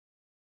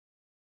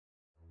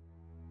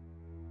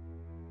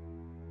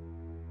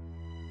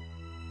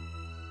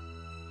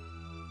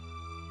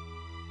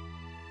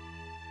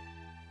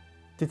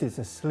This is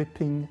a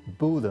sleeping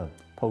Buddha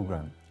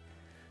program,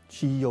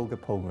 Chi Yoga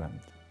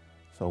program.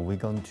 So we're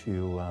going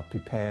to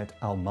prepare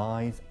our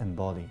minds and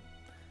body.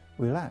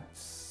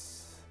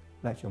 Relax.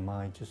 Let your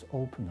mind just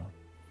open up.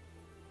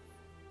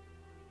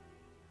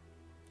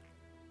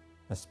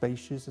 As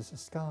spacious as the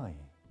sky.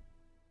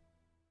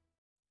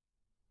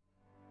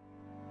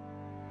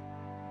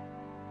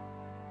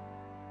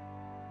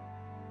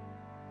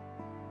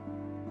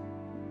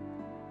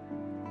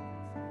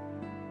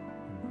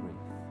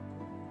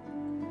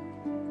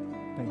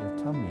 Let your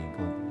tummy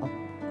go up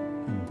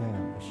and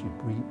down as you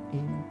breathe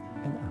in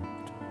and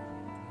out.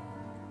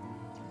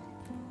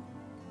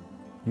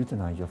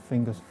 Utilize your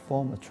fingers to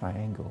form a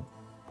triangle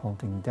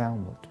pointing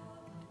downward.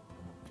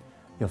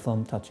 Your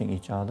thumbs touching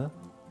each other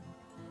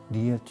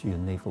near to your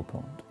navel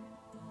point.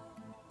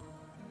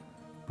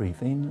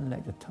 Breathe in,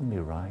 let your tummy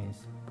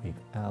rise. Breathe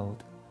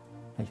out,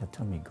 let your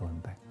tummy going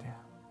back down.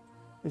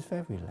 It's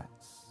very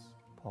relaxed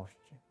posture.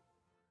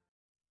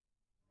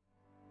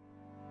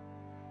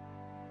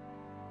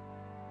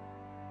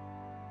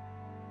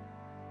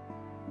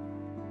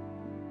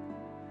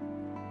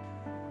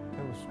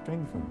 It will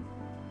strengthen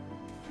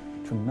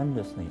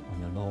tremendously on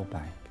your lower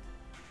back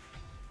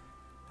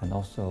and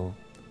also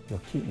your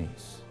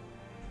kidneys.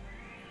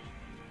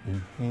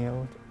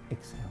 Inhale,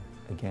 exhale.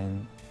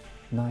 Again,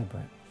 9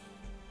 breaths.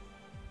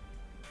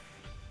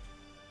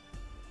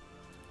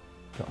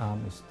 Your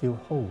arm is still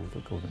hold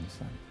the golden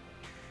sun.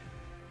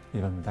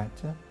 Even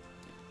better,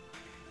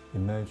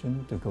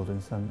 imagine the golden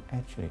sun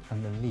actually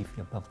underneath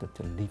your body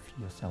to lift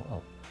yourself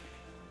up.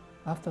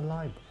 After 9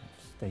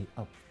 breaths, stay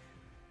up.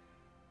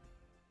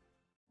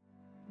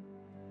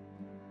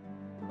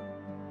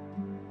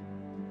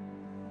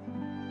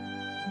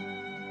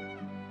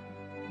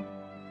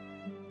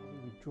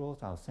 Withdraw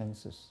our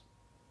senses.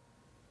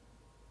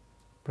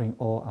 Bring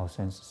all our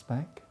senses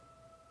back.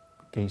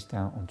 Gaze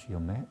down onto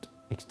your mat.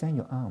 Extend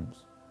your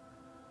arms.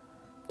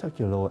 Tuck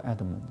your lower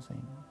abdomen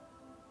in.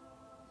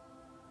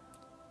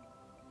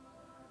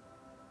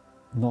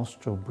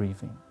 Nostril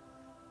breathing.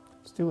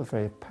 Still a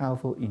very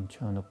powerful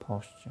internal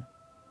posture.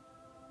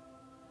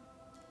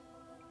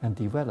 And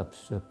develop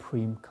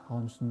supreme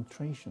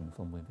concentration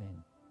from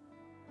within.